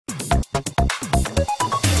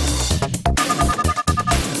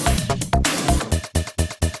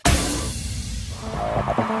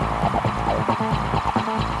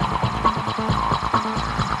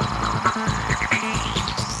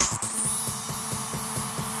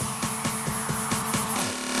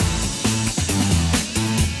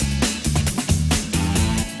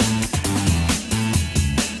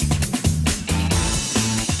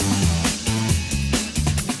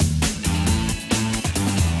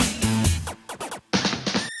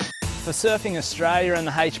For Surfing Australia and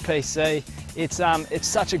the HPC, it's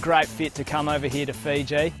such a great fit to come over here to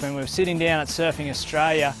Fiji. When we were sitting down at Surfing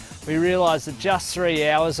Australia, we realised that just 3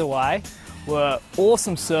 hours away were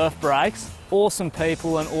awesome surf breaks, awesome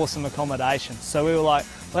people and awesome accommodation. So we were like,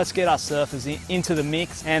 let's get our surfers into the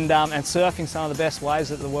mix and surfing some of the best waves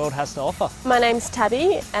that the world has to offer. My name's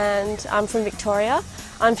Tabby and I'm from Victoria.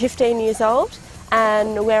 I'm 15 years old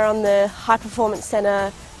and we're on the High Performance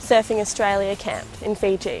Centre Surfing Australia camp in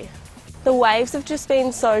Fiji. The waves have just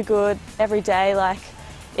been so good every day. Like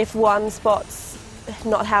if one spot's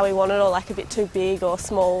not how we want it or like a bit too big or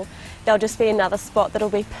small, there'll just be another spot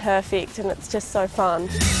that'll be perfect and it's just so fun.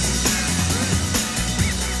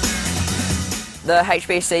 The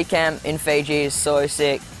HPC camp in Fiji is so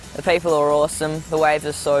sick. The people are awesome, the waves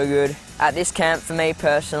are so good. At this camp, for me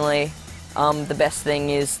personally, the best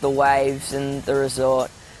thing is the waves and the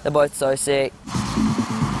resort. They're both so sick.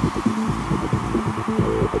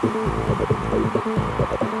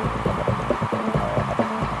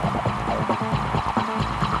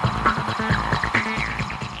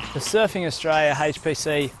 The Surfing Australia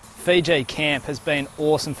HPC Fiji camp has been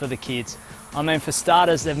awesome for the kids. I mean, for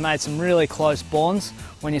starters, they've made some really close bonds.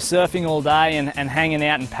 When you're surfing all day and hanging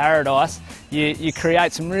out in paradise, you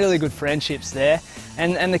create some really good friendships there.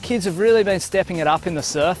 And the kids have really been stepping it up in the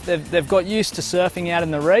surf. They've got used to surfing out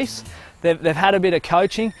in the reefs. They've had a bit of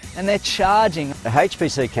coaching and they're charging. The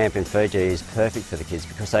HPC camp in Fiji is perfect for the kids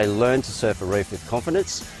because they learn to surf a reef with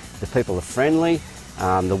confidence. The people are friendly,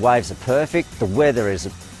 the waves are perfect, the weather is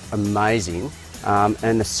amazing,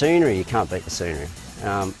 and the scenery, you can't beat the scenery.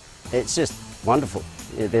 It's just wonderful.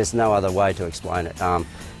 There's no other way to explain it.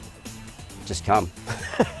 Just come.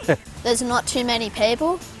 There's not too many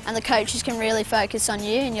people and the coaches can really focus on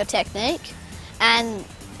you and your technique, and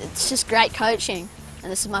it's just great coaching.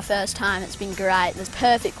 And this is my first time, it's been great. There's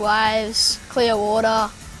perfect waves, clear water,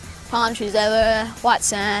 palm trees everywhere, white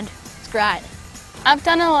sand, it's great. I've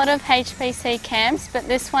done a lot of HPC camps, but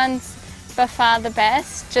this one's by far the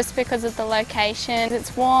best just because of the location.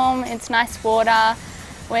 It's warm, it's nice water,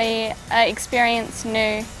 we experience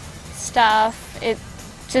new stuff. It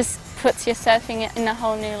just puts your surfing in a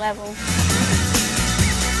whole new level.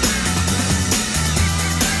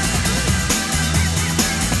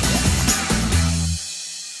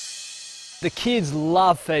 The kids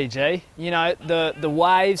love Fiji. You know, the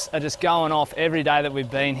waves are just going off every day that we've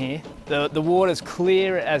been here. The water's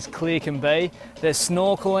clear as clear can be. There's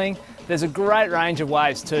snorkeling. There's a great range of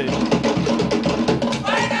waves too.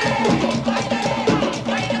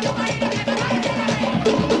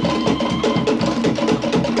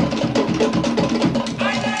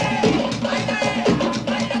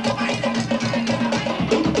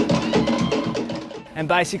 And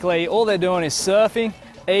basically all they're doing is surfing,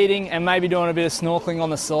 eating and maybe doing a bit of snorkeling on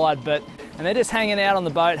the side, and they're just hanging out on the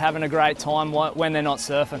boat having a great time when they're not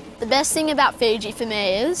surfing. The best thing about Fiji for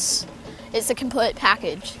me is it's a complete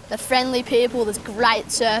package. They're friendly people, there's great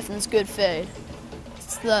surf and there's good food.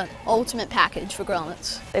 It's the ultimate package for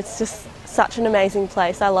grown-ups. It's just such an amazing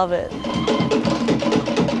place, I love it.